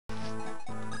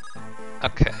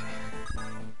Okay.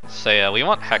 So yeah, we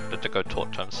want Hector to go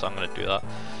talk to him, so I'm gonna do that.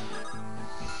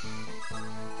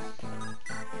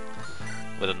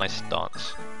 With a nice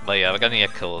dance. But yeah, we're gonna need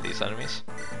to kill all these enemies.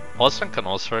 Osman can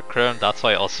also recruit him, that's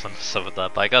why Osman was over there,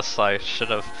 but I guess I should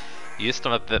have used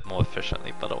him a bit more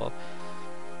efficiently, but oh well.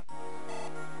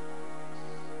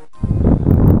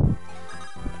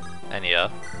 And yeah,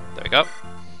 there we go.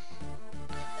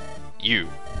 You.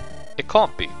 It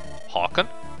can't be. Harken?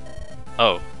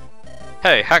 Oh.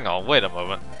 Hey, hang on, wait a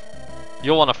moment.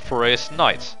 You're one of Foray's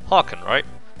knights, Harken, right?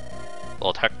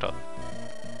 Lord Hector.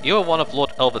 You are one of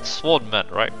Lord Elbert's sworn men,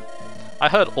 right? I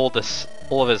heard all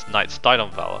of his knights died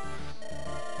on valor.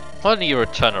 Why don't you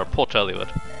return and report to Eliwood?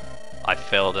 I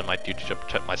failed in my duty to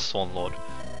protect my sworn lord.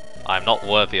 I am not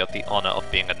worthy of the honor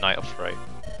of being a knight of Foray.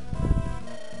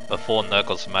 Before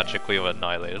Nurgle's magic we were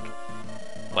annihilated.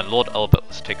 When Lord Elbert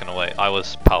was taken away, I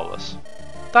was powerless.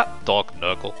 That dog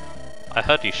Nurgle. I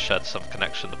heard he shared some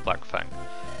connection to Blackfang.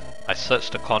 I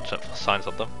searched the continent for signs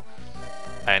of them.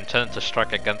 I intended to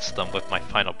strike against them with my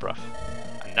final breath.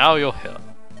 And now you're here.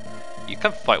 You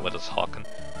can fight with us, Harken.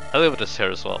 Eliwood is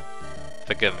here as well.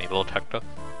 Forgive me, Lord Hector.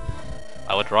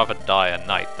 I would rather die a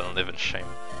knight than live in shame.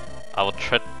 I will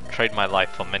trade my life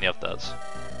for many of theirs.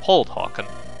 Hold, Harken.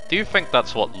 Do you think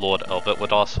that's what Lord Elbert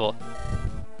would ask for?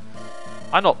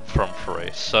 I'm not from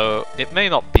Foray, so it may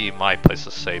not be my place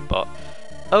to say, but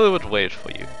Eliwood would wait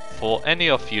for you, for any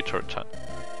of you to return.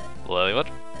 Well, Eliwood?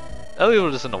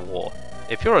 Eliwood is in a war.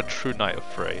 If you're a true knight of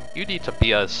Foray, you need to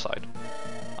be at his side.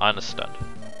 I understand.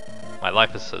 My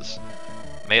life is his.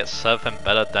 May it serve him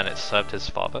better than it served his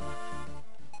father.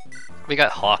 We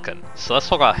got Harken, so let's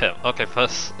talk about him. Okay,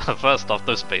 first off,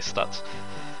 those base stats.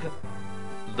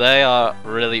 They are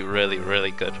really, really,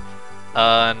 really good.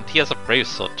 And he has a brave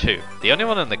sword too. The only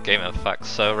one in the game, in fact,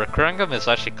 so recruiting him is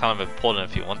actually kind of important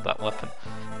if you want that weapon.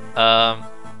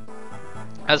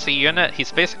 As a unit,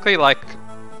 he's basically like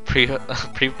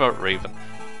pre-promote Raven.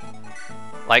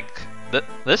 Like,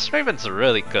 this Raven's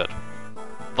really good,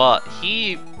 but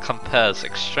he compares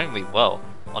extremely well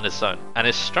on his own, and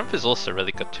his strength is also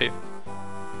really good too.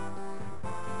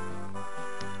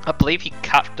 I believe he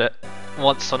capped it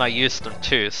once when I used him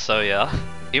too, so yeah.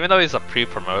 Even though he's a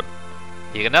pre-promote,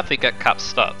 he can definitely get capped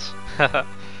stats.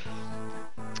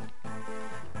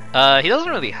 He doesn't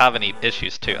really have any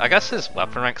issues too. I guess his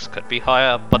weapon ranks could be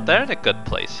higher, but they're in a good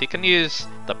place. He can use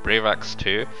the Brave Axe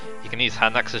too. He can use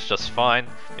Hand Axes just fine,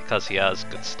 because he has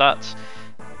good stats.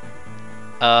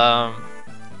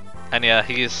 And yeah,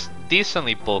 he's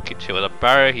decently bulky too. With a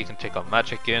barrier, he can take on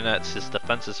magic units. His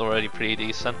defense is already pretty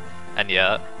decent. And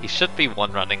yeah, he should be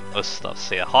one-running most stuff.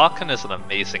 So yeah, Harken is an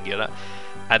amazing unit.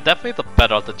 And definitely the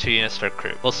better of the two units to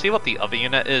recruit. We'll see what the other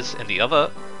unit is in the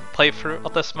other playthrough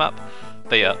of this map.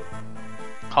 But yeah,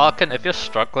 Harken, if you're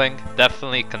struggling,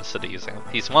 definitely consider using him.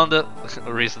 He's one of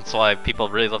the reasons why people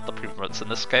really love the pre-promotes in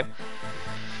this game.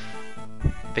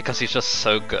 Because he's just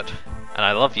so good. And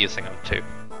I love using him too.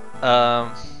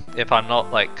 If I'm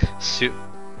not like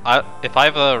if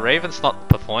either Raven's not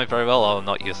performing very well or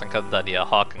not using him, then yeah,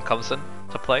 Harken comes in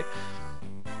to play.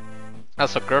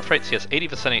 As for growth rates, he has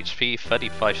 80% HP,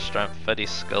 35 strength, 30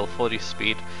 skill, 40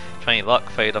 speed, 20 luck,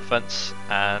 30 defense,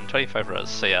 and 25 res.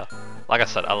 So yeah, like I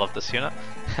said, I love this unit.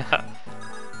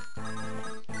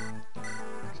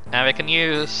 And we can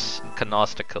use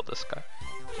Canards to kill this guy.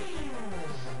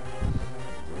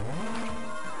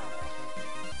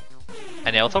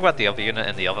 And yeah, we'll talk about the other unit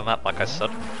in the other map, like I said.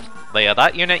 But yeah,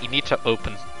 that unit you need to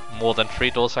open more than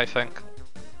 3 doors, I think.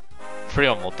 3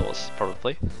 or more doors,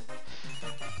 probably.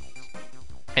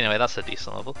 Anyway, that's a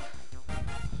decent level.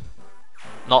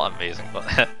 Not amazing,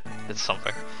 but it's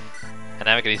something. And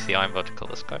now we can use the Iron Bow to kill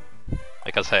this guy.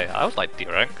 Because hey, I would like D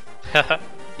rank.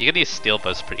 You can use Steel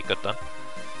Bows pretty good then.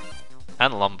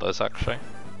 And Long Bows actually.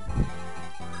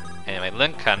 Anyway,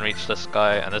 Lyn can reach this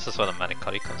guy, and this is where the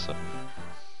Manicotti comes in.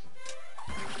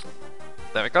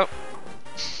 There we go.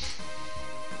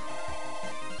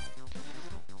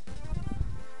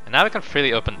 And now we can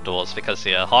freely open doors because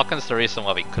yeah, Harken's the reason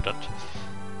why we couldn't.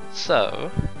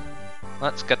 So,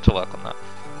 let's get to work on that.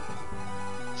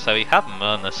 So we have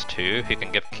Murnus too, who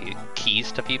can give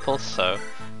keys to people, so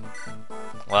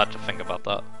we'll have to think about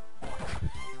that.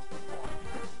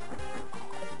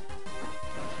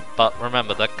 But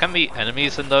remember, there can be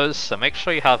enemies in those, so make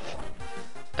sure you have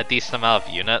a decent amount of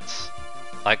units.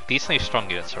 Like, decently strong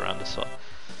units around as well.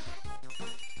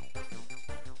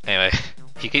 Anyway,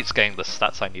 he keeps getting the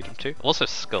stats I need him to. Also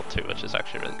skill too, which is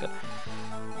actually really good.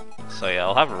 So yeah,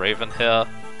 I'll have Raven here.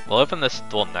 We'll open this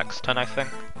door next turn, I think.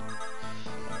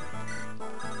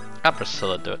 And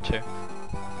Priscilla do it too.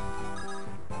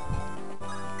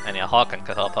 And yeah, Harken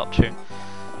can help out too.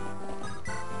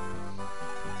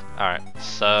 Alright,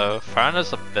 so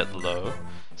Farina's a bit low,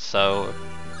 so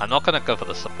I'm not gonna go for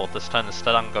the support this time.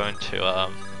 Instead, I'm going to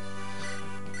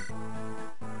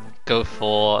go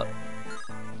for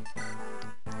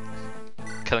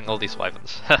killing all these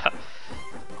wyverns.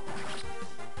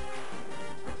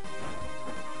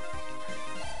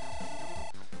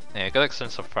 Yeah, good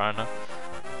extension of Farina.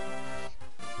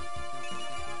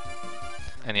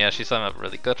 And yeah, she's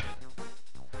really good.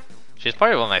 She's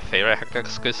probably one of my favorite Hector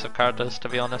exclusive characters, to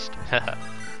be honest. And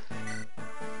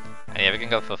yeah, we can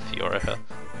go for Fiora here.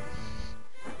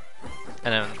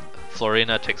 And then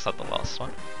Florina takes out the last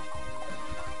one.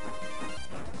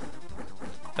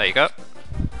 There you go.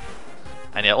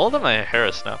 And yeah, all of them are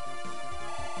heroes now.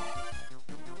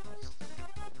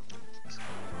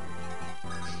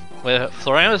 Where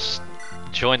Florina's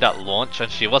joined at launch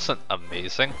and she wasn't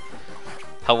amazing.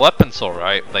 Her weapon's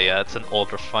alright, but yeah, it's an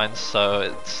old refine, so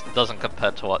it doesn't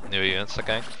compare to what new units are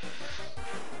getting.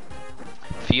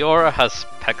 Fiora has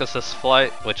Pegasus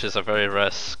Flight, which is a very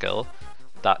rare skill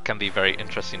that can be very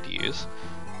interesting to use.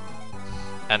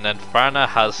 And then Farina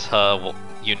has her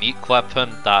unique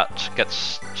weapon that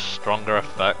gets stronger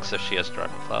effects if she has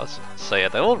Dragon Flowers. So yeah,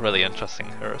 they're all really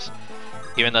interesting heroes,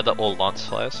 even though they're all Lance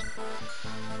Flyers.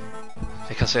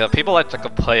 Because yeah, people like to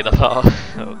complain about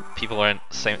people wearing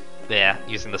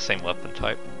using the same weapon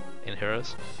type in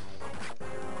heroes.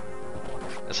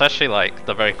 Especially like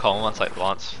the very common ones like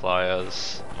Lance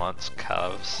Flyers, Lance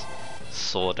Cavs,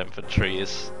 Sword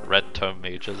Infantries, Red Tome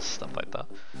Mages, stuff like that.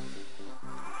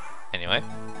 Anyway.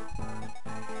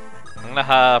 I'm gonna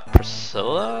have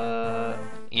Priscilla?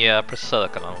 Yeah, Priscilla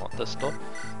can unlock this door.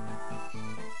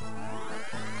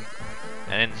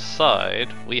 And inside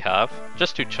we have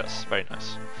just 2 chests, very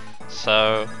nice.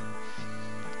 So,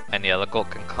 any other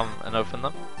Gork can come and open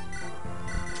them.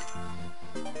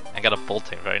 And get a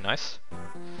bolting, very nice.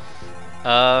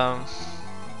 I'll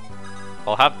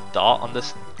have Dart on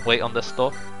this, wait on this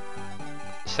door.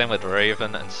 Same with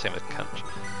Raven and same with Kent.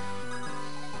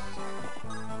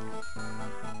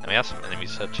 And we have some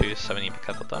enemies here too, so we need to be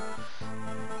careful with them.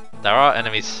 There are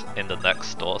enemies in the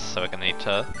next door, so we're gonna need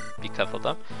to be careful with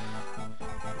them.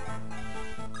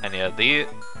 And yeah, the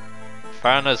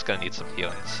Farina is gonna need some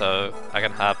healing, so I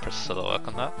can have Priscilla work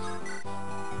on that.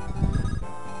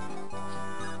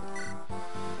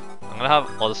 I'm gonna have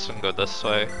Odyssean go this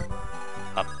way,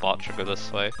 have Botcher go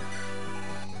this way.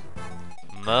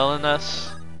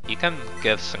 Merlinus, you can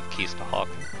give some keys to Hawk.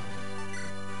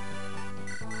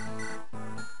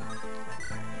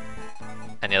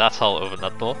 And yeah, that's how I'll open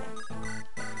that door.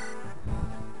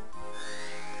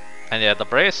 And yeah, the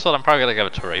Brave Sword, I'm probably gonna give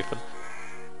it to Raven.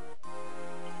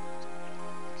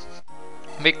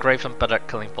 Make Raven better at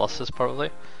killing bosses,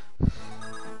 probably.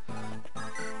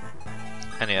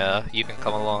 And yeah, you can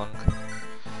come along.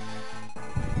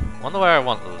 Wonder where I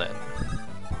want Lyn.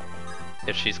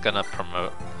 If she's gonna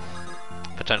promote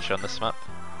potentially on this map.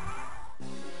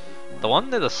 The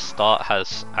one near the start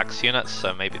has axe units,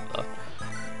 so maybe the.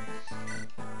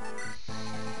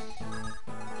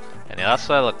 And yeah, that's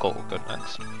where the gold will go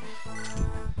next.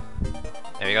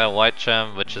 And we got a white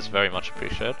gem, which is very much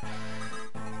appreciated.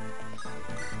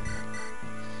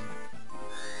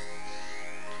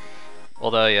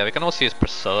 Although, yeah, we can also use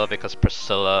Priscilla because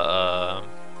Priscilla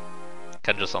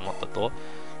can just unlock the door.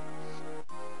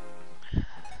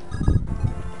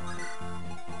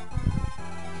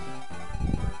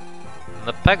 And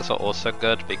the pegs are also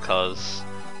good because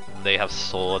they have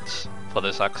swords for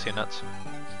those axe units.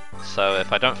 So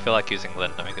if I don't feel like using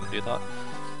Lyn, then we can do that.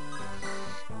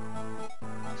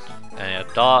 And yeah,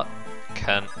 Dart,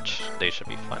 Kent, they should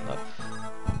be fine though.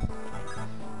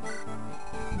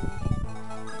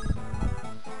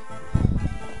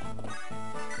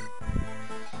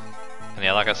 And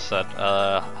yeah, like I said,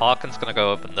 Harkin's gonna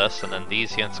go open this, and then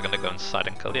these units are gonna go inside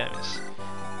and kill the enemies.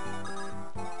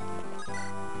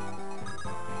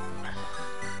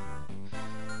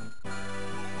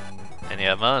 And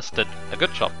yeah, Merlinus did a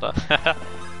good job there.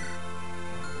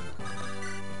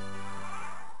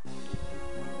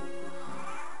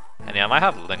 And yeah, I might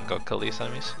have Lyn go kill these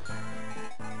enemies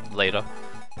later,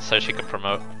 so she can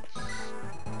promote.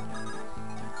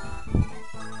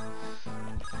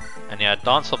 And yeah,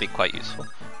 Dance will be quite useful.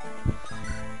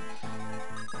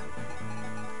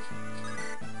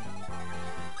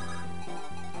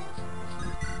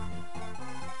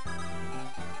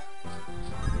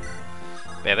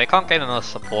 But yeah, they can't gain another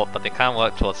support, but they can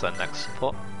work towards their next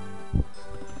support.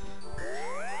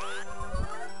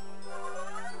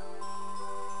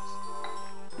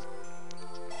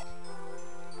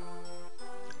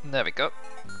 There we go.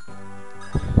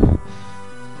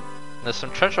 There's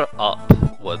some treasure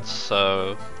upwards,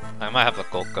 so I might have the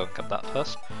gold go and get that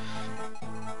first.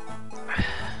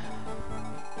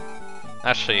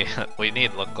 Actually, we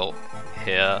need the gold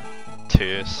here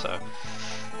too, so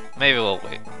maybe we'll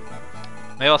wait.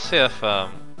 Maybe I'll see if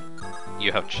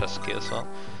you have chest key as well.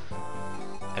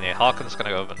 And yeah, Harken's gonna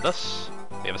go open this.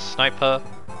 We have a sniper.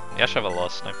 We actually have a lot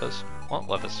of snipers. What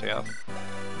levers do we have?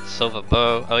 Silver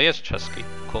bow. Oh, he has chest key.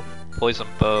 Cool. Poison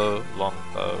bow, long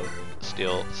bow,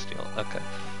 steel. Okay.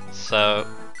 So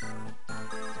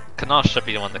Kanash should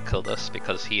be the one to kill this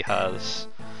because he has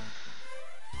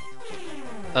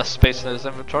a space in his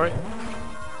inventory.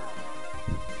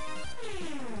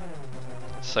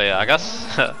 So yeah, I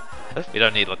guess we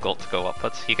don't need the gold to go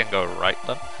upwards. He can go right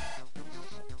then.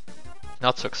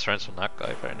 Not so experience from that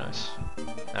guy, very nice.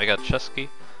 Now we got Chesky.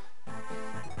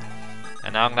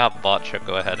 And now I'm gonna have Botcher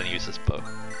go ahead and use his bow.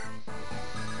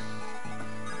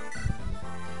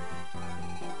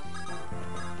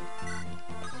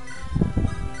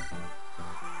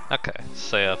 Okay,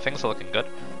 so yeah, things are looking good.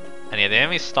 And yeah, the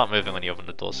enemies start moving when you open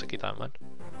the door, so keep that in mind.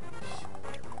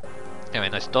 Anyway,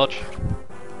 nice dodge.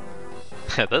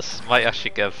 This might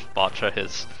actually give Botcher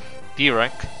his D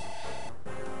rank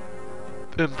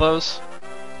in bows.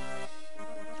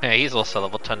 Yeah, he's also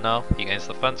level 10 now. He gains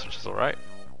defense, which is alright.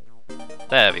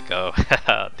 There we go.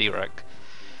 D rank.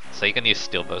 So you can use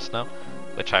steel bows now,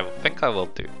 which I think I will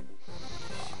do.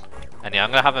 And yeah,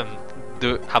 I'm gonna have him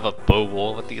have a bow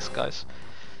war with these guys.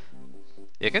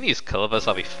 You can use killer bows,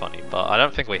 that'll be funny, but I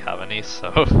don't think we have any, so...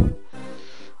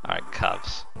 Alright,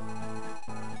 Cavs.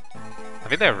 I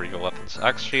think they have regal weapons.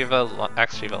 Axe Reaver,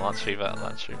 Lance Reaver,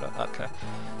 Lance Reaver, okay.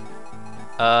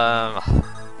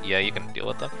 Yeah, you can deal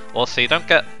with them. Also, you don't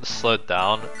get slowed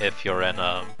down if you're in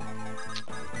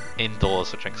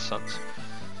indoors, which makes sense.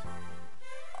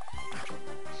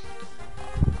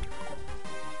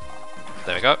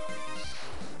 There we go.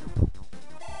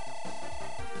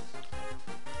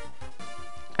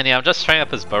 And yeah, I'm just trying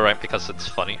up his bow rank because it's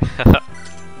funny.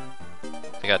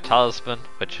 We got Talisman,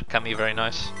 which can be very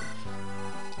nice.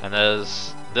 And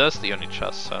there's the only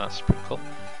chest, so that's pretty cool.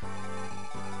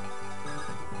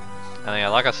 And yeah,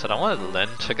 like I said, I wanted Lyn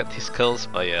to get these kills,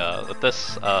 but yeah, with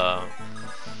this,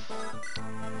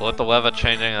 with the weather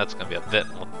changing, that's gonna be a bit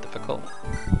more difficult.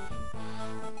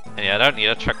 And yeah, I don't need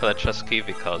to check for the chest key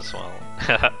because, well,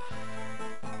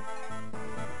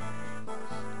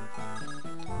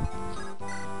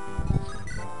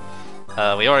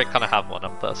 we already kind of have one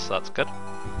up there, so that's good.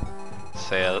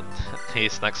 So yeah,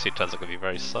 these next few turns are gonna be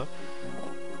very slow.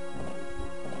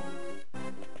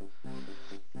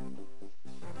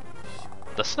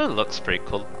 The snow looks pretty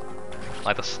cool,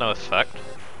 like the snow effect.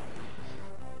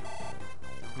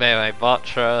 But anyway,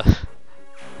 Batra,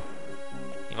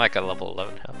 you might get level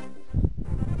 11 here.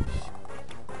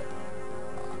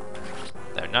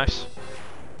 Very nice.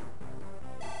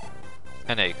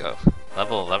 And there you go,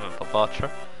 level 11 for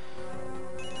Batra.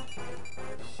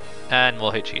 And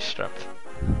more HE strength.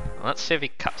 Let's see if he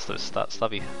caps those stats,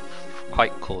 that'd be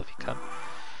quite cool if he can.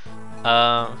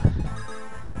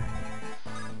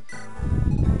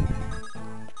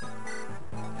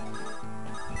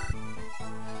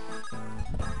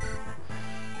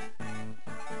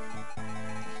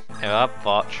 Yeah, that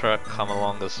Batra come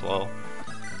along as well,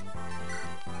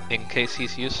 in case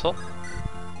he's useful.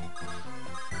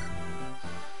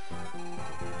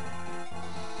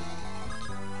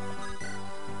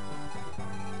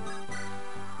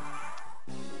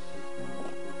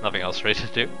 Nothing else really to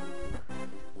do.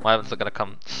 Wyverns are gonna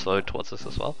come slow towards us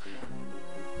as well.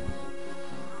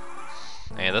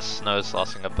 Yeah, this snow is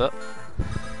lasting a bit.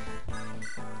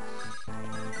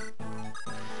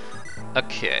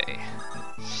 Okay,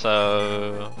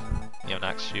 so you have an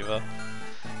Axe Reaver,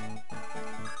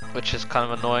 which is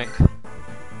kind of annoying.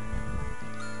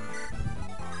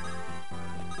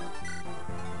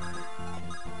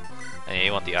 And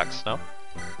you want the axe now?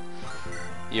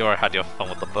 You already had your fun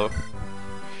with the bow.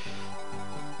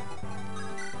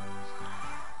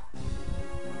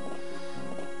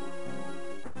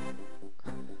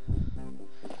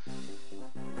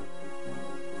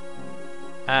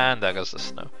 And there goes the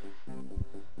snow.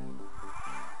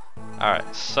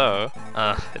 Alright, so,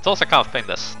 it's also kind of thing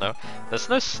there's snow. There's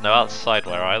no snow outside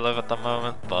where I live at the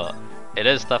moment, but it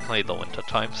is definitely the winter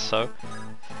time, so...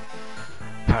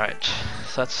 Alright,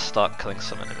 so let's start killing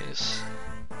some enemies.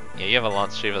 Yeah, you have a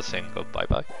Lance Reaver saying go bye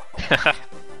bye.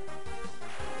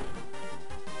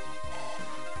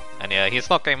 And yeah, he's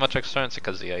not getting much experience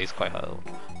because yeah, he's quite old.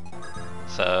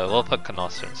 So we'll put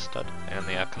Canas instead. And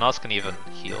yeah, Canas can even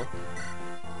heal.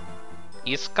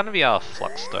 He's gonna be out of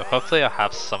Flux though, hopefully I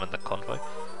have some in the convoy.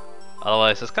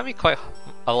 Otherwise it's gonna be quite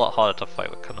a lot harder to fight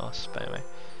with Canas, but anyway.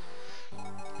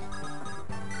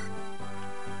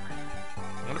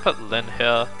 gonna put Lyn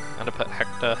here, I'm gonna put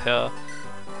Hector here,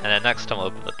 and then next time I'll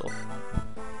open the door.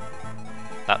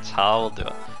 That's how we'll do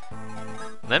it.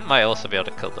 Lyn might also be able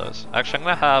to kill those. Actually, I'm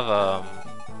gonna have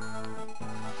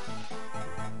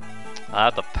I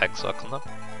have the pegs work on them.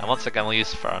 And once again we'll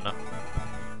use Farina.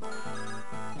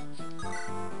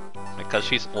 Because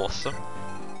she's awesome.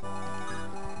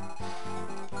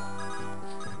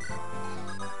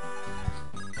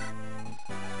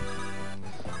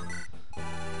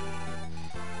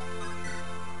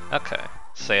 Okay,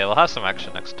 so yeah, we'll have some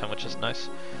action next time, which is nice.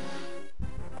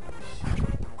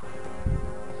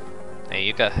 Hey,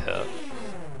 you got hurt.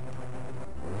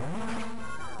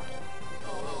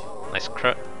 Nice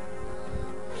crit.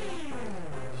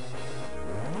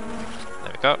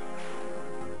 There we go.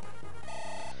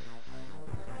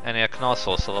 And yeah, Knar's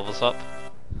also levels up.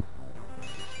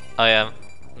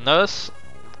 Notice,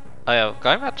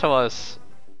 going back to what I was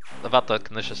about the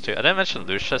conditions too, I didn't mention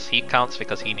Lucius, he counts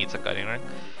because he needs a guiding ring.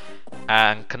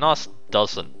 And Knos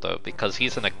doesn't though, because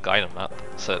he's in a guiding map,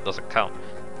 so it doesn't count.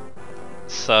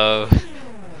 So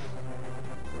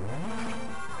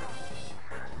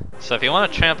if you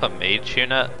want to train up a mage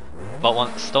unit,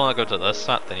 but still want to go to this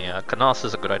map, then yeah, Knos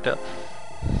is a good idea.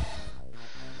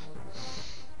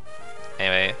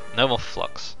 Anyway, no more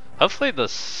Flux. Hopefully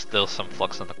there's still some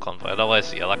Flux in the convoy,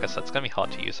 otherwise, yeah, like I said, it's gonna be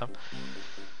hard to use them.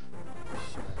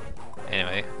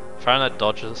 Anyway, Farina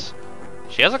dodges.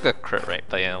 She has a good crit rate,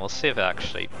 but yeah, we'll see if it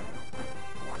actually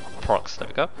procs. There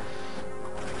we go.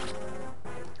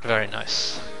 Very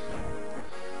nice.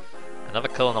 Another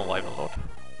kill on the Wyvern Lord.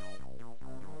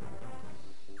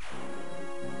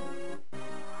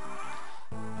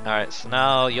 Alright, so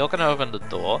now you're gonna open the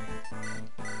door.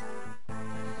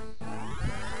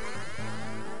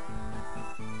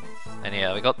 And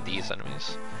yeah, we got these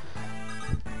enemies.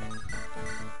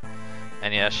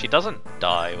 And yeah, she doesn't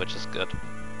die, which is good.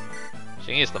 She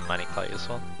can use the Manikai as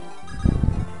well.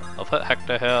 I'll put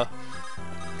Hector here.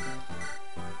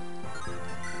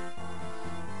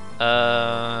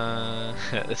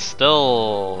 It's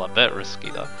still a bit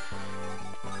risky though.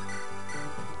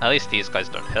 At least these guys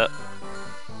don't hit.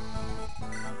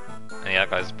 And yeah,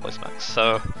 guys, voice max.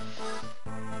 So,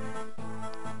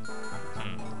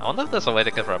 I wonder if there's a way to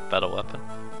give her a better weapon.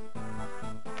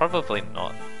 Probably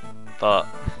not, but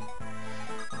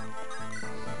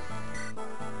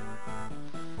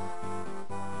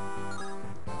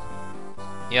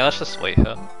yeah, let's just wait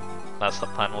here. That's the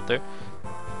plan we'll do.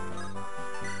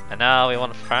 And now we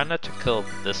want Farina to kill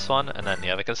this one, and then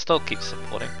yeah, we can still keep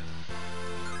supporting.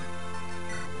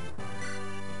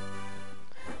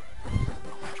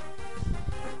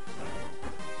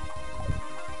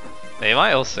 They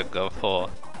might also go for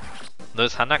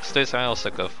those hand axe dudes, might also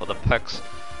go for the pegs.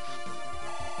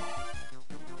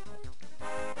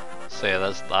 So yeah,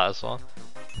 there's that as well.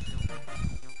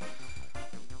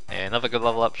 Yeah, another good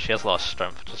level up. She has a lot of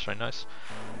strength, which is very nice.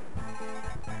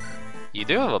 You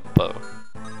do have a bow,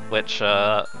 which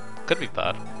could be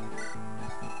bad.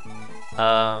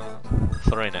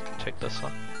 Farina can take this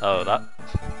one. Oh, that.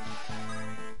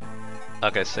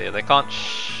 Okay, so yeah, they can't.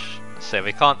 So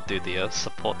we can't do the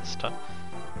support this time,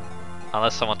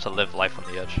 unless I want to live life on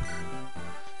the edge.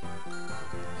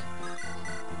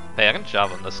 Hey, I can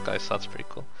jab on this guy, so that's pretty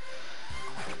cool.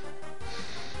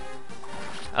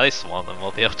 At least one of them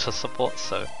will be able to support,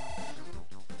 so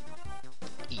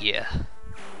yeah.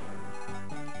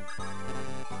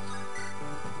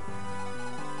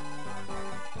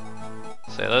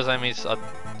 So those enemies are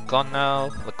gone now.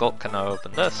 The Gulp can now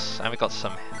open this, and we got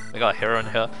a hero in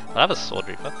here. I have a Sword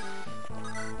Reaper.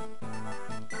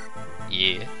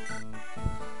 Yeah.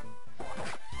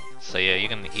 So yeah, you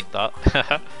can eat that.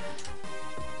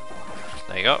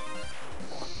 There you go.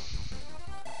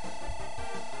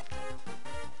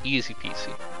 Easy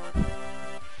peasy.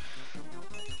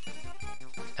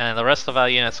 And the rest of our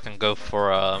units can go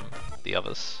for the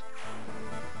others.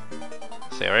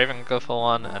 So yeah, Raven can go for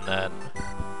one, and then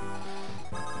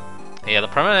yeah, the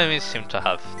permanent enemies seem to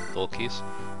have door keys.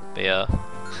 But yeah,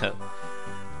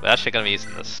 we're actually gonna be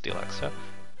using the Steel Axe here.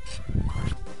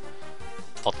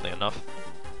 Oddly enough.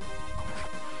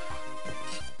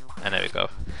 And there we go.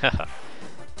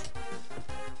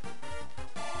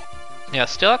 Yeah,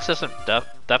 Steel Axe isn't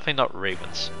definitely not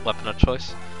Raven's weapon of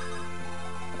choice.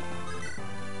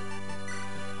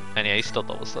 And yeah, he still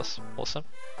doubles this. Awesome.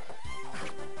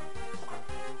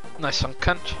 Nice on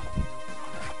Kent.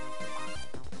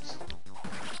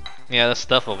 Yeah, this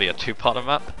stuff will be a two-parter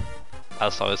map,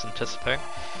 as I was anticipating.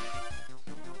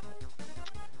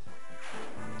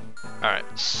 Alright,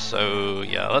 so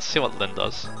yeah, let's see what Lyn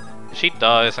does. If she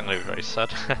dies, I'm gonna be very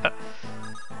sad.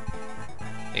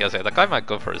 Because yeah, the guy might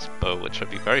go for his bow, which would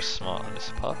be very smart on his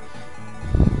part.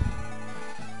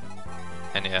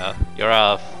 And yeah, you're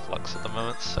out of Flux at the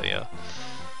moment, so yeah.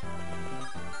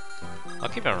 I'll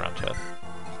keep him around here.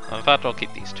 In fact, I'll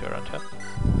keep these two around here.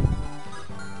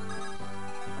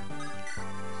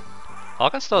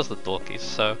 Harkin still has the Dorkies,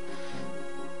 so...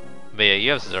 But yeah,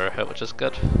 you have 0 hit, which is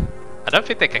good. I don't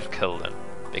think they can kill them,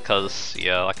 because,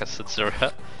 yeah, like I said, 0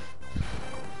 hit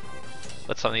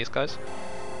with some of these guys.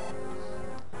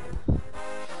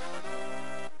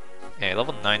 Yeah,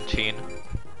 level 19.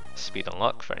 Speed and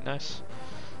luck, very nice.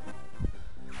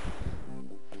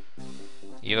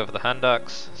 You go for the hand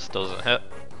axe, still doesn't hit.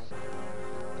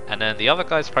 And then the other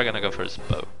guy's probably gonna go for his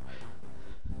bow.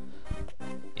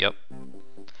 Yep.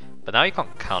 But now he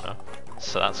can't counter,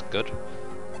 so that's good.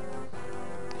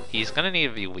 He's gonna need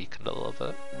to be weakened a little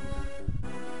bit.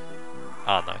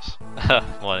 Ah, nice.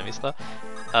 More enemies there.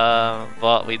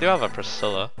 But we do have a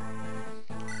Priscilla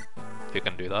who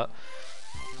can do that.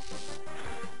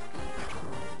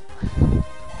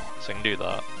 So we can do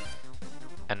that.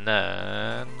 And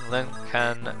then Lyn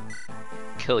can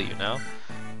kill you now.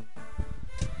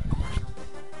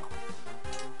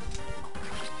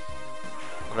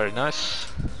 Very nice.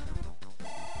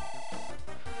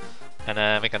 And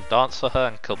then we can dance for her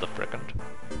and kill the brigand.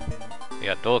 We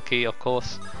got Dorky, of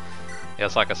course.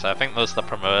 Yes, like I said, I think most of the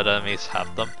promoted enemies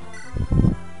have them.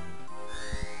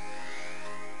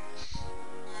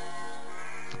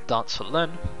 Dance for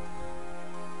Lyn.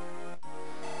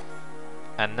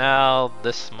 And now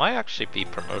this might actually be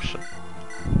promotion.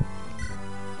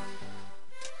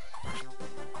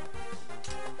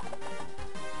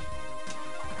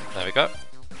 There we go.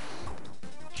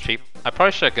 Cheap. I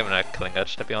probably should have given it a killing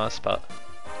edge to be honest, but...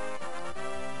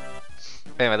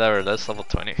 Anyway, there it is, level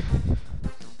 20.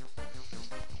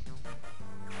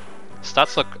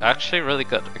 Stats look actually really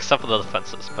good, except for the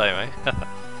defenses, but anyway.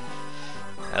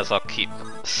 As I'll keep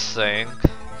saying.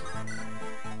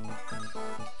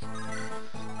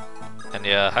 And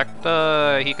yeah,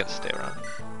 Hector, he can stay around.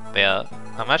 But yeah,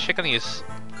 I'm actually gonna use...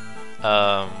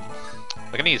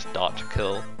 we're gonna use Dart to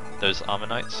kill those Armor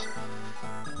Knights.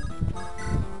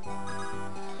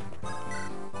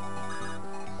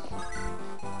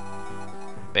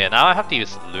 But yeah, now I have to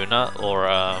use Luna or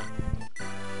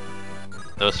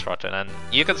Nosferatu, and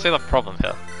you can see the problem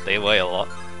here. They weigh a lot.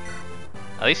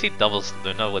 At least he doubles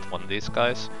Luna with one of these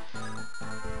guys.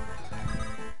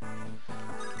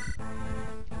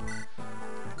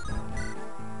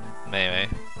 Maybe.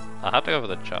 I'll have to go for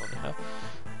the javelin here.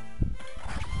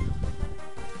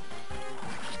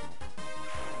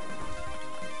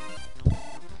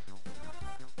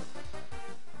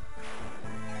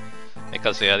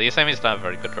 Because yeah, these enemies don't have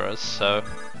very good res, so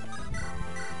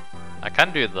I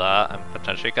can do that and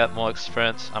potentially get more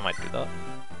experience. I might do that.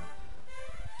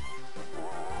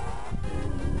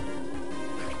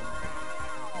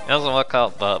 It doesn't work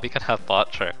out, but we can have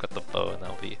Bart trick with the bow and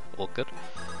that'll be all good.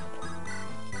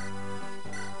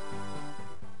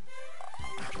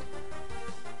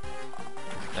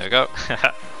 There we go.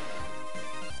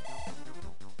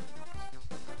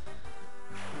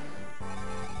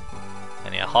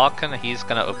 And yeah, Harkin, he's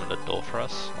gonna open the door for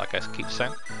us, like I keep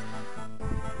saying.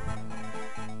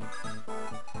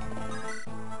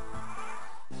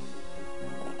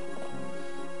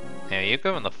 Yeah, you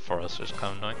go in the forest, which is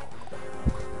kind of annoying.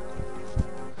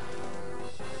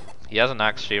 He has an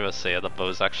axe reaver, so yeah, the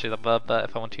bow's actually the better bet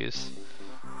if I want to use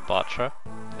Bartra.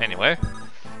 Anyway,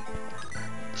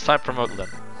 it's time to promote Lyn.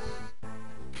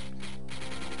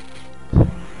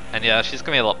 And yeah, she's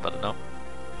gonna be a lot better now.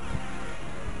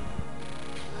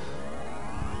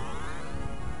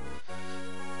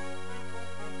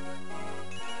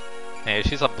 Yeah,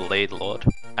 she's a Blade Lord,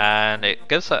 and it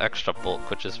gives her extra bulk,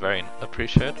 which is very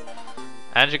appreciated.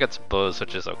 And she gets bows,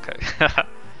 which is okay. But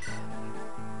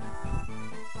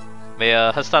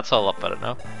yeah, her stats are a lot better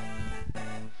now.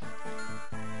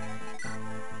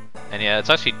 And yeah, it's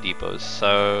actually depots,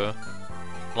 so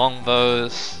long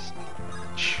bows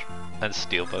and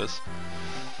steel bows.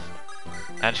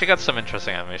 And she got some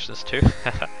interesting animations too.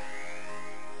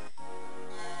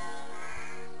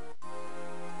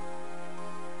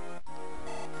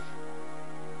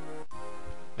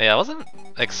 Yeah, I wasn't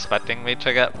expecting me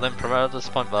to get Lyn promoted at this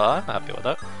point, but I'm happy with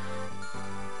it.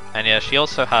 And yeah, she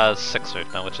also has 6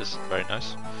 move now, which is very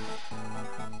nice.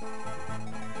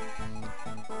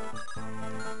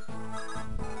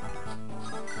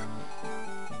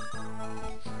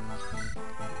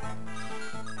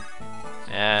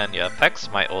 And yeah,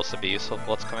 Pex might also be useful for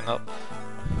what's coming up.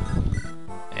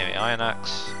 Maybe Iron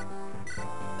Axe.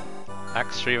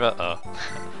 Axe Reaver? Oh,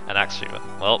 an Axe Reaver.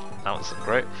 Well, that wasn't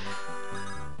great.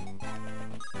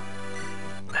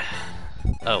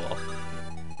 Oh well.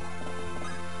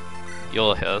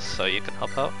 You're here, so you can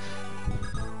help out.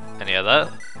 And yeah,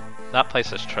 that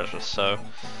place is treasure, so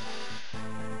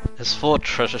there's 4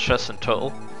 treasure chests in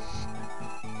total.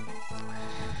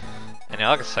 And yeah,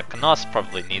 like I said, Canas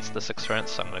probably needs this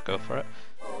experience, so I'm gonna go for it.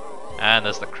 And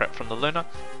there's the crit from the Luna.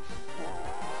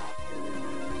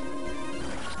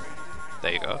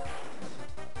 There you go.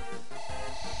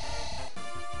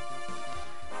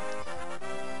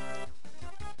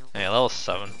 Yeah, level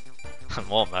 7. And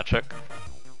more magic.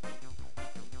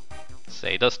 So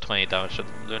he does 20 damage to the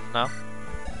Luna now.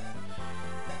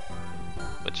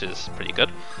 Which is pretty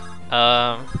good.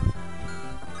 Of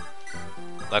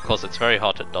course, it's very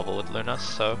hard to double with Luna,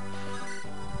 so...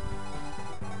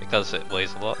 because it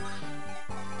weighs a lot.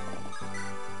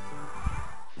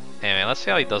 Anyway, let's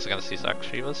see how he does against these Axe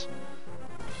Reavers.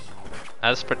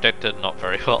 As predicted, not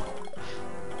very well.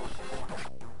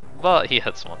 But he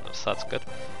hits one of them, so that's good.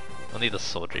 We'll need a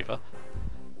Sword Reaver.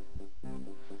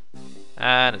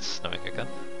 And it's snowing again.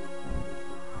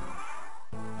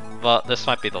 But this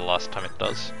might be the last time it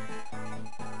does.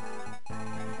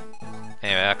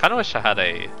 Anyway, I kinda wish I had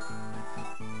a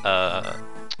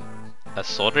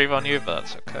Sword Reaver on you, but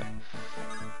that's okay.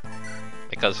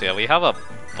 Because yeah, we have a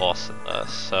boss in there,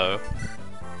 so...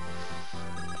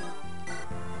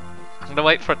 I'm gonna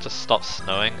wait for it to stop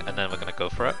snowing, and then we're gonna go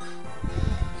for it.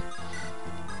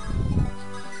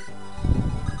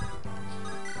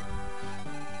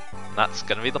 And that's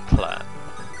gonna be the plan.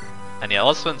 And yeah,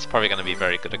 Oswin's probably gonna be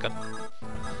very good again.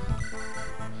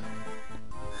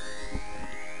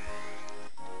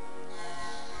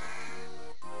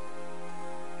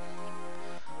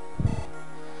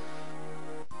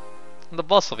 The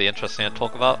boss will be interesting to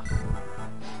talk about.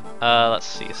 Let's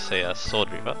see, say a Sword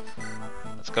Reaver.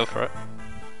 Let's go for it.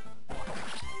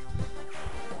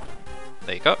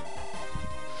 There you go.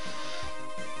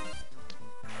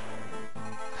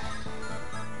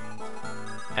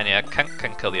 And yeah, Kent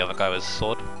can kill the other guy with his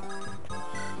sword.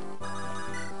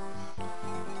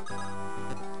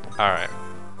 Alright.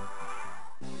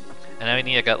 And then we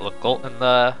need to get Legault in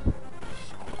there.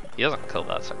 He doesn't kill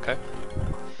that, it's okay.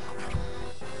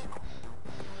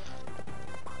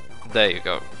 There you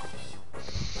go.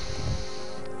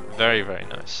 Very, very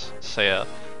nice. So yeah,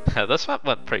 this map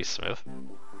went pretty smooth,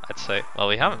 I'd say. Well,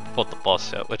 we haven't fought the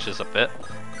boss yet, which is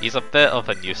he's a bit of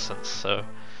a nuisance, so...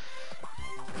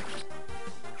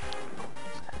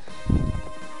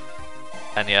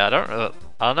 And yeah, I don't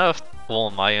know if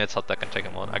all my units out there can take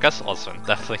him on. I guess Oswin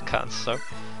definitely can, so...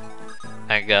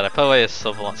 And again, I put away his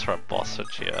Silver Lance for a boss,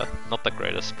 which yeah, not the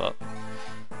greatest, but...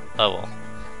 oh well.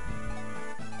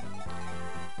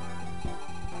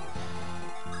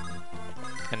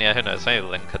 And yeah, who knows, maybe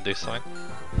Lyn could do something.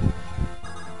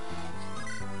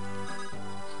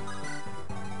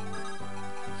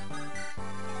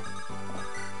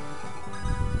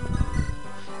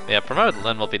 But yeah, promoted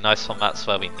Lyn will be nice on maps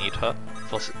where we need her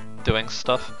for doing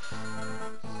stuff.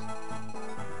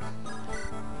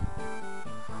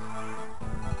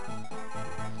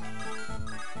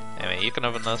 Anyway, you can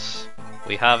open this.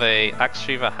 We have a Axe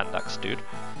Reaver Hand Axe dude.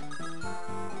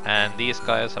 And these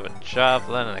guys have a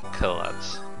Javelin and a Kill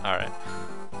Lance. Alright.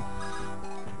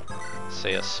 So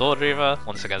yeah, Sword Reaver,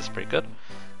 once again, is pretty good.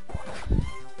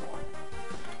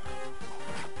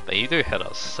 But you do hit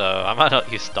us, so I might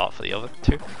not use Dart for the other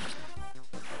two.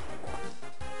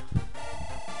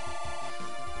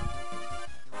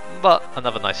 But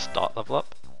another nice Dart level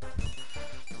up.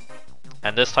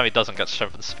 And this time he doesn't get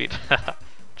strength and speed.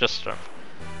 Just strength.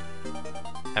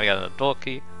 And we got a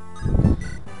Dorky.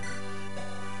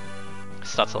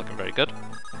 Stats are looking very good.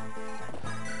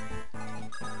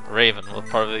 Raven will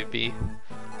probably be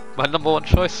my #1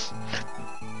 choice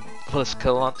for this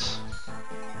Kill Lance.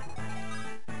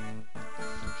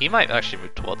 He might actually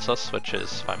move towards us, which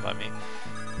is fine by me.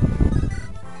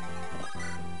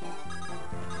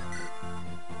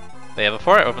 But yeah,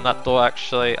 before I open that door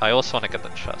actually, I also want to get the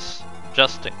chest,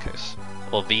 just in case.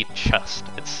 Well, the chest,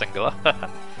 it's singular.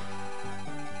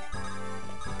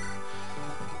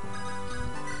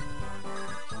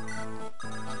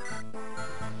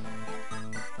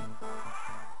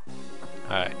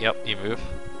 Alright, yep, you move.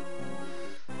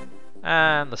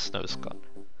 And the snow's gone.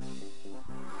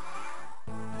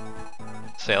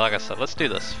 So yeah, like I said, let's do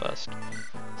this first.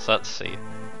 So let's see.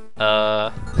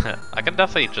 I can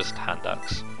definitely just hand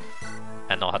axe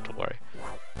and not have to worry.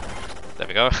 There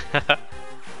we go.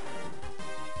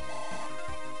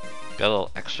 Get a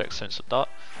little extra exchange of dart.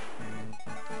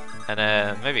 And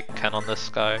then maybe Ken on this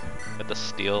guy with the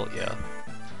steel, yeah.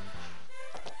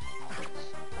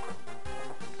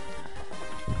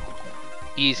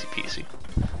 Easy peasy.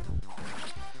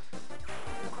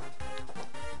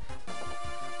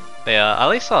 But yeah, at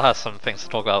least I'll have some things to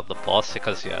talk about the boss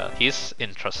because yeah, he's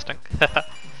interesting.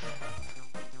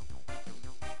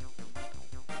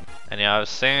 And yeah, I was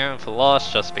saving him for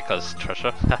last just because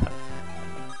treasure. But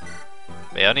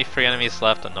yeah, only 3 enemies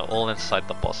left and they're all inside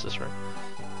the boss's room.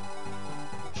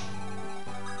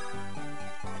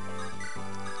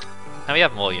 And we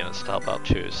have more units to help out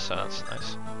too, so that's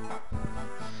nice.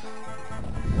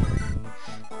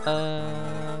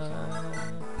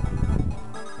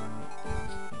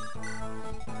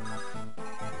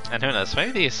 And who knows,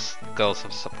 maybe these girls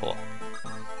have support.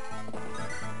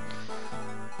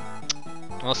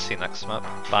 We'll see next map,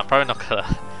 but I'm probably not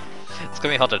gonna... It's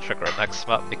gonna be hard to trigger a next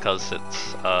map because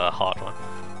it's a hard one.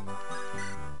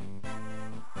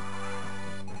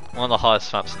 One of the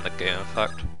hardest maps in the game, in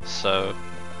fact, so...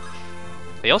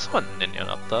 They also want Ninian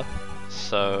up there,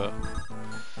 so...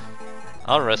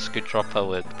 I'll rescue Dropper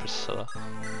with Priscilla.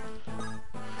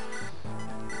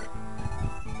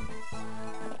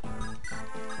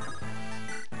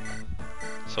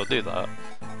 So we'll do that.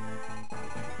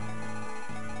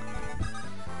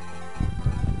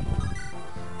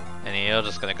 And you're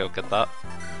just gonna go get that.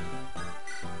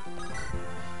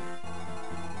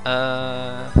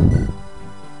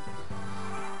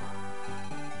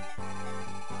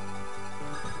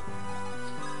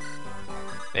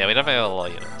 Yeah, we don't have a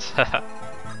lot of units.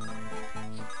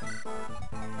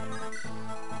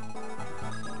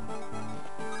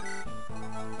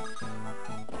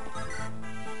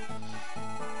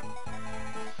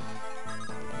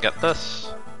 Get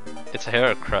this? It's a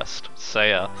hero crest, so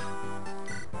yeah.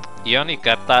 You only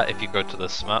get that if you go to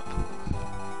this map.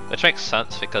 Which makes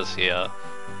sense because yeah,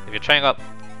 if you're training up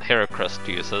hero crest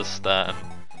users, then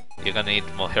you're gonna need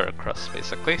more hero crests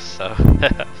basically, so...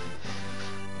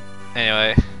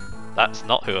 Anyway, that's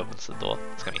not who opens the door,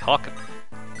 it's gonna be Harkin.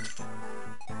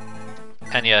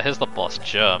 And yeah, here's the boss,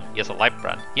 Jermes. He has a light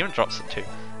brand, he even drops it too.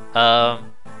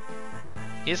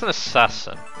 He's an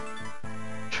assassin.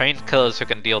 Trained killers who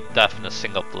can deal death in a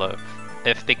single blow.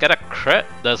 If they get a crit,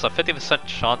 there's a 50%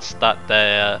 chance that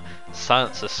their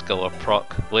silencer skill will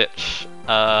proc, which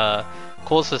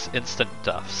causes instant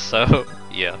death, so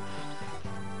yeah.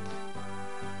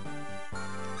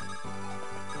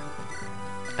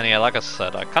 And yeah, like I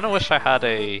said, I kinda wish I had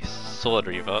a Sword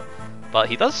Reaver, but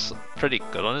he does pretty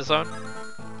good on his own.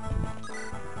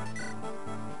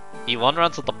 He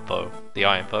one-runs with the bow, the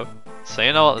iron bow, so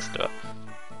you know what, let's do it.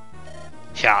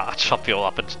 Yeah, I'll chop you all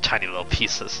up into tiny little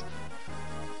pieces.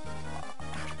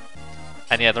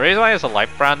 And yeah, the reason why it's a light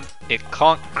brand, it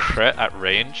can't crit at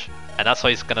range, and that's what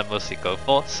he's gonna mostly go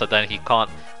for, so then he can't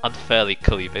unfairly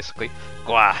kill you basically.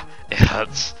 Gwah, it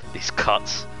hurts, these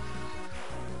cuts.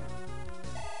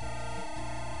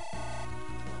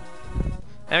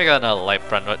 And we got another light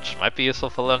brand which might be useful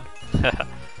for Lyn.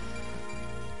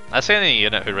 That's the only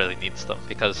unit who really needs them,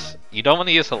 because you don't want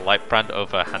to use a light brand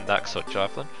over a hand axe or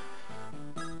javelin.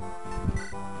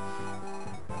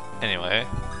 Anyway,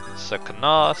 so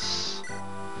Canas.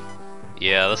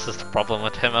 Yeah, this is the problem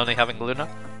with him only having Luna.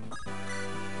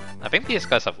 I think these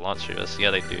guys have launch shooters,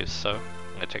 yeah they do, so I'm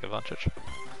gonna take advantage.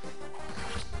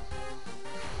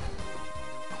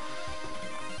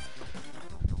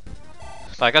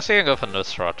 But I guess you can go for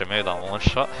Nosferatu, maybe that one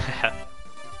shot.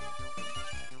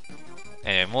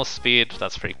 Anyway, more speed,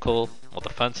 that's pretty cool. More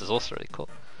defense is also really cool.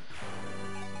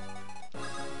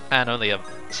 And only a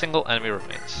single enemy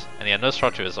remains. And yeah,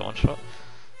 Nosferatu is a one shot.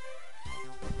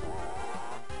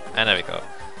 And there we go.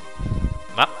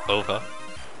 Map over.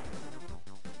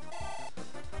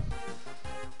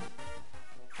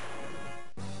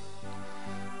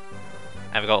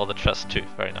 And we got all the chests too,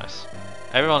 very nice.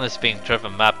 Everyone is being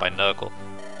driven mad by Nurgle.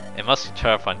 It must be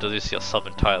terrifying to lose yourself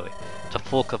entirely, to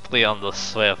fall completely under the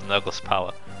sway of Nurgle's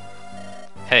power.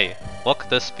 Hey, what could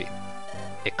this be?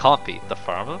 It can't be the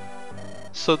farmer?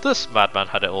 So this madman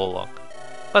had it all along.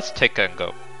 Let's take it and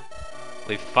go.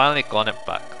 We've finally gotten it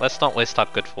back. Let's not waste our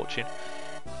good fortune.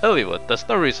 Earlywood, there's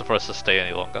no reason for us to stay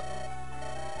any longer.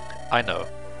 I know.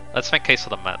 Let's make case for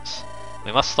the manse.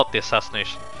 We must stop the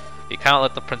assassination. We cannot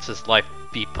let the prince's life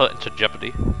be put into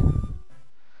jeopardy.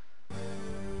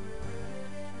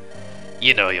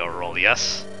 You know your role,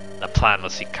 yes? The plan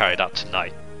must be carried out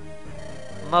tonight.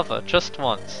 Mother, just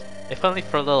once. If only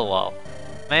for a little while.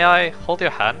 May I hold your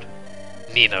hand?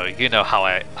 Nino, you know how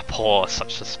I abhor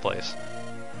such displays.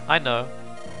 I know,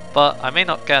 but I may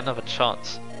not get another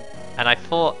chance. And I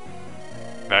thought...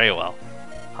 Very well.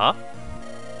 Huh?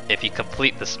 If you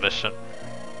complete this mission,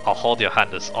 I'll hold your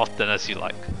hand as often as you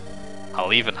like.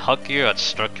 I'll even hug you and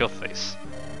stroke your face.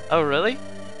 Oh really?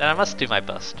 Then I must do my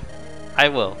best. I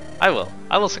will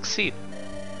succeed.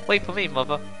 Wait for me,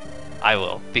 mother. I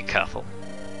will, be careful.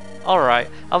 Alright,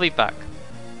 I'll be back.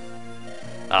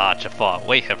 Ah, Jafar,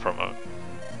 wait here for a moment.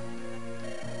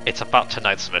 It's about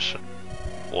tonight's mission.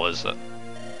 What is it?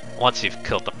 Once you've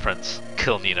killed the prince,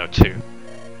 kill Nino too.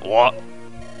 What?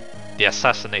 The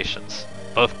assassinations.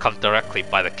 Both come directly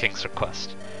by the king's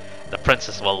request. The prince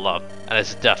is well loved, and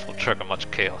his death will trigger much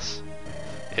chaos.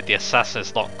 If the assassin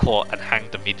is not caught and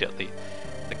hanged immediately,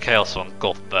 the chaos will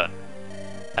engulf them.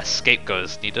 A scapegoat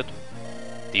is needed.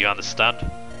 Do you understand?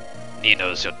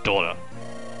 Nino is your daughter.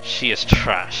 She is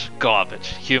trash, garbage,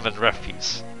 human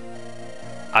refuse.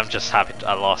 I'm just happy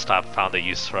at last I have found a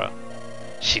use for her.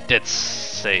 She did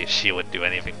say she would do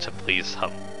anything to please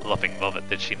her loving mother,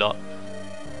 did she not?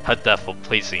 Her death will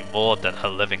please me more than her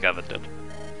living ever did.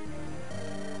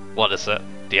 What is it?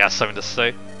 Do you have something to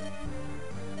say?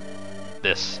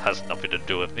 This has nothing to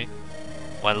do with me.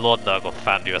 When Lord Nurgle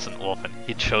found you as an orphan,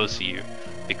 he chose you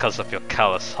because of your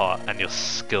callous heart and your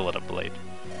skill with a blade.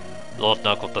 Lord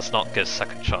Nurgle does not give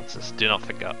second chances, do not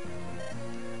forget.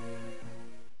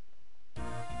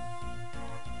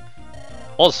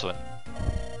 Oswin,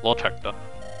 Lord Hector,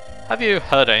 have you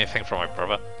heard anything from my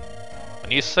brother?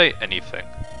 When you say anything,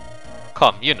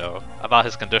 come, you know, about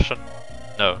his condition?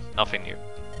 No, nothing new.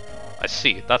 I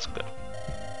see, that's good.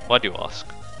 Why do you ask?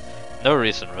 No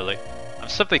reason really. I'm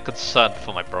simply concerned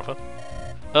for my brother.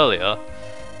 Earlier,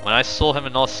 when I saw him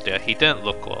in Ostia, he didn't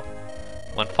look well.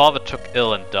 When father took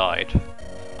ill and died,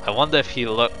 I wonder if he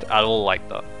looked at all like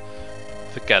that.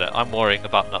 Forget it, I'm worrying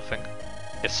about nothing.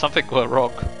 If something were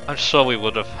wrong, I'm sure we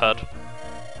would have heard.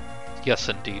 Yes,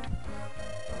 indeed.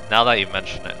 Now that you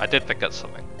mention it, I did forget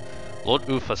something. Lord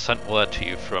Uther sent word to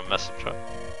you through a messenger.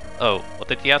 Oh, what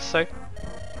did he have to say?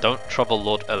 Don't trouble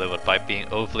Lord Eliwood by being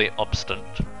overly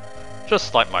obstinate.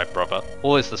 Just like my brother,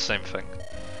 always the same thing.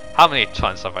 How many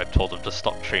times have I told him to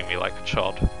stop treating me like a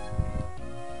child?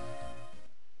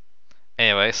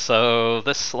 Anyway, so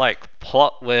this like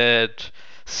plot with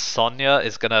Sonya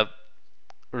is gonna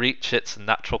reach its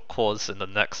natural cause in the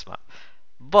next map.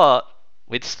 But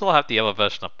we'd still have the other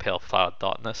version of Pale Flower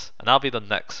Darkness, and that'll be the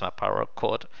next map I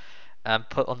record and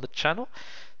put on the channel.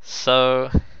 So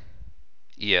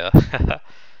yeah.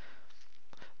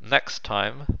 Next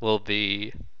time will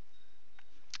be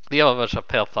the other version of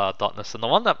Pale Flower Darkness, and the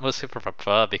one that most people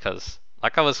prefer because,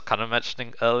 like I was kind of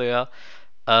mentioning earlier,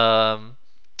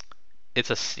 it's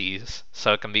a siege,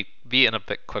 so it can be in a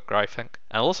bit quicker, I think,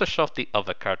 and also show off the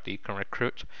other character you can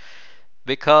recruit,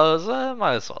 because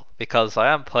might as well, because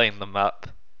I am playing the map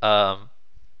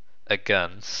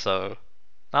again, so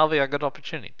that'll be a good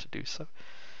opportunity to do so.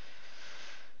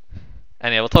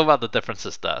 Anyway, we'll talk about the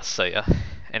differences there, so yeah.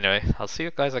 Anyway, I'll see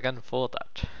you guys again for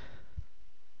that.